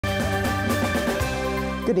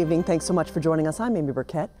Good evening. Thanks so much for joining us. I'm Amy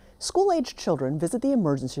Burkett. School-aged children visit the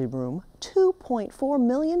emergency room 2.4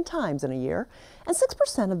 million times in a year, and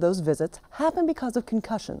 6% of those visits happen because of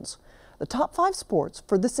concussions. The top 5 sports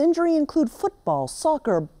for this injury include football,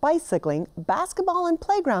 soccer, bicycling, basketball, and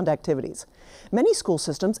playground activities. Many school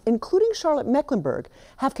systems, including Charlotte-Mecklenburg,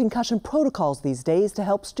 have concussion protocols these days to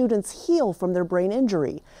help students heal from their brain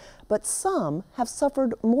injury. But some have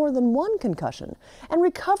suffered more than one concussion, and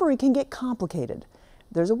recovery can get complicated.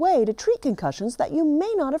 There's a way to treat concussions that you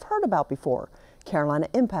may not have heard about before. Carolina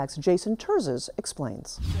Impact's Jason Terzes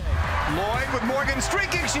explains. Lloyd with Morgan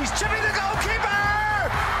streaking. She's chipping the goalkeeper!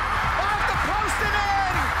 Off the post and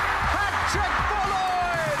in! Hat-trick for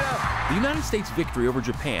Lloyd! The United States victory over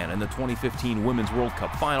Japan in the 2015 Women's World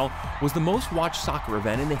Cup final was the most watched soccer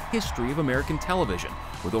event in the history of American television,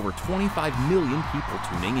 with over 25 million people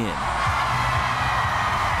tuning in.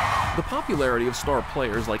 The popularity of star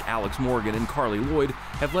players like Alex Morgan and Carly Lloyd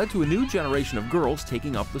have led to a new generation of girls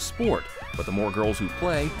taking up the sport. But the more girls who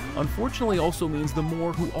play, unfortunately also means the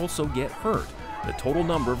more who also get hurt. The total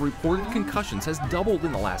number of reported concussions has doubled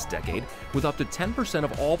in the last decade, with up to 10%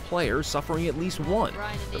 of all players suffering at least one.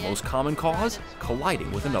 The most common cause?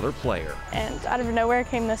 Colliding with another player. And out of nowhere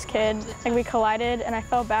came this kid. We collided and I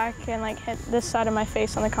fell back and hit this side of my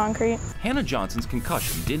face on the concrete. Hannah Johnson's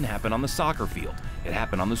concussion didn't happen on the soccer field. It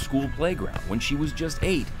happened on the school playground when she was just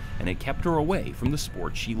 8, and it kept her away from the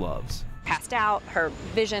sport she loves. Passed out, her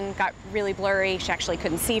vision got really blurry, she actually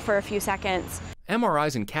couldn't see for a few seconds.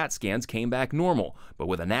 MRIs and CAT scans came back normal, but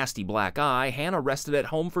with a nasty black eye, Hannah rested at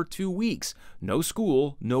home for 2 weeks. No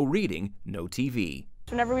school, no reading, no TV.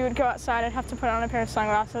 Whenever we would go outside, I'd have to put on a pair of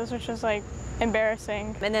sunglasses, which was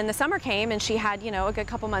embarrassing. And then the summer came and she had, a good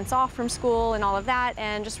couple months off from school and all of that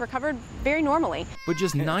and just recovered very normally. But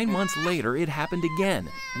just 9 months later, it happened again,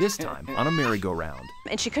 this time on a merry-go-round.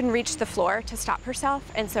 And she couldn't reach the floor to stop herself,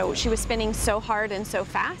 and so she was spinning so hard and so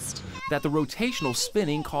fast that the rotational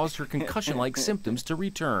spinning caused her concussion-like symptoms to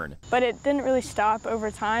return. But it didn't really stop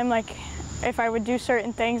over time. If I would do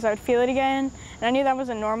certain things, I would feel it again, and I knew that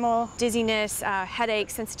wasn't normal. Dizziness, headache,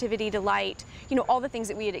 sensitivity to light, all the things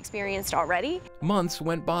that we had experienced already. Months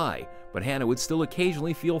went by, but Hannah would still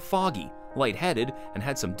occasionally feel foggy, lightheaded, and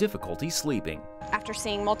had some difficulty sleeping. After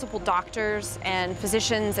seeing multiple doctors and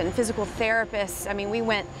physicians and physical therapists, we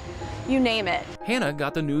went, you name it. Hannah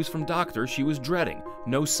got the news from doctors she was dreading.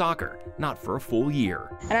 No soccer, not for a full year.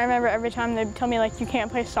 And I remember every time they'd tell me, you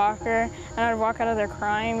can't play soccer, and I'd walk out of there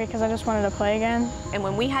crying because I just wanted to play again. And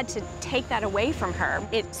when we had to take that away from her,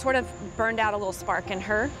 it sort of burned out a little spark in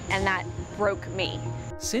her, and that broke me.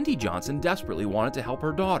 Cindy Johnson desperately wanted to help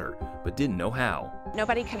her daughter, but didn't know how.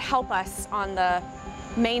 Nobody could help us on the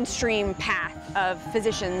mainstream path of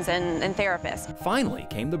physicians and therapists. Finally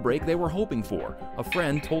came the break they were hoping for. A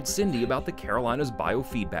friend told Cindy about the Carolinas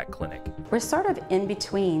Biofeedback Clinic. We're sort of in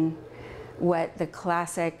between what the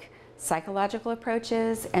classic psychological approach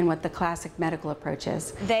is and what the classic medical approach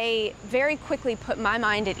is. They very quickly put my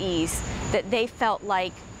mind at ease that they felt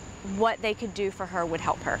like what they could do for her would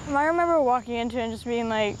help her. I remember walking into it and just being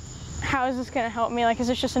like, how is this going to help me? Is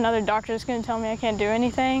this just another doctor that's going to tell me I can't do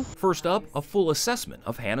anything? First up, a full assessment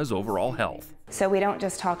of Hannah's overall health. So we don't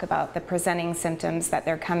just talk about the presenting symptoms that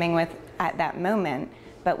they're coming with at that moment,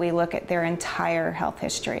 but we look at their entire health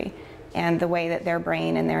history and the way that their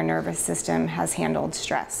brain and their nervous system has handled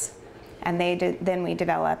stress. And then we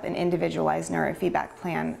develop an individualized neurofeedback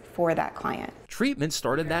plan for that client. Treatment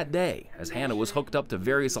started that day as Hannah was hooked up to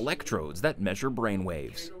various electrodes that measure brain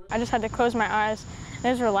waves. I just had to close my eyes, and it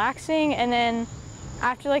was relaxing, and then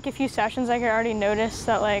after a few sessions I could already notice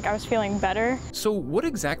that I was feeling better. So what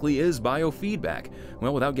exactly is biofeedback?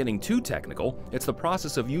 Well, without getting too technical, it's the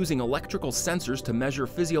process of using electrical sensors to measure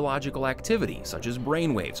physiological activity such as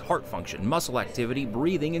brain waves, heart function, muscle activity,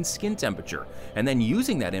 breathing, and skin temperature, and then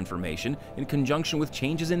using that information in conjunction with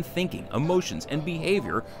changes in thinking, emotions, and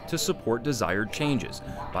behavior to support desired changes.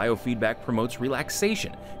 Biofeedback promotes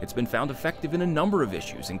relaxation. It's been found effective in a number of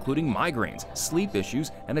issues, including migraines, sleep issues,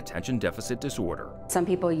 and attention deficit disorder. Some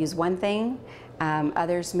people use one thing,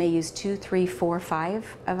 others may use 2, 3, 4,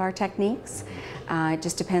 5 of our techniques. It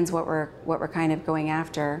just depends what we're kind of going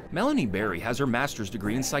after. Melanie Berry has her master's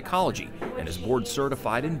degree in psychology and is board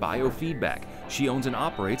certified in biofeedback. She owns and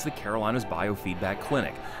operates the Carolinas Biofeedback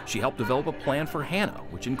Clinic. She helped develop a plan for Hannah,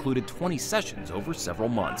 which included 20 sessions over several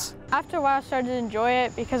months. After a while, I started to enjoy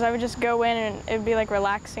it because I would just go in and it would be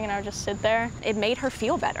relaxing and I would just sit there. It made her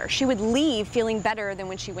feel better. She would leave feeling better than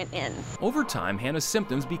when she went in. Over time, Hannah's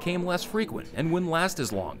symptoms became less frequent and wouldn't last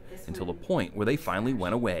as long, until the point where they finally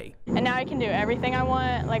went away. And now I can do everything I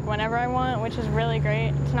want, whenever I want, which is really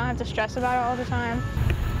great to not have to stress about it all the time.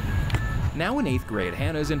 Now in 8th grade,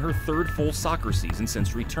 Hannah is in her 3rd full soccer season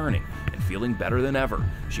since returning and feeling better than ever.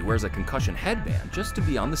 She wears a concussion headband just to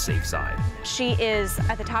be on the safe side. She is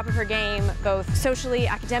at the top of her game, both socially,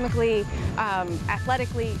 academically,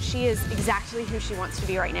 athletically. She is exactly who she wants to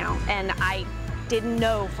be right now. And I didn't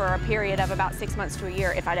know for a period of about 6 months to a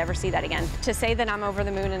year if I'd ever see that again. To say that I'm over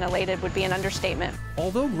the moon and elated would be an understatement.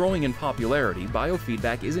 Although growing in popularity,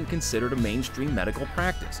 biofeedback isn't considered a mainstream medical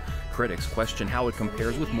practice. Critics question how it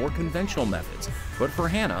compares with more conventional methods. But for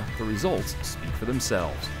Hannah, the results speak for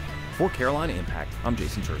themselves. For Carolina Impact, I'm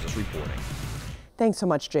Jason Terzis reporting. Thanks so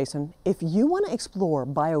much, Jason. If you want to explore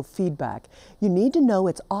biofeedback, you need to know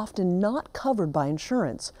it's often not covered by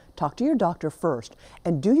insurance. Talk to your doctor first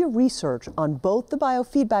and do your research on both the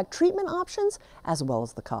biofeedback treatment options as well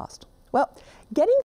as the cost. Well, getting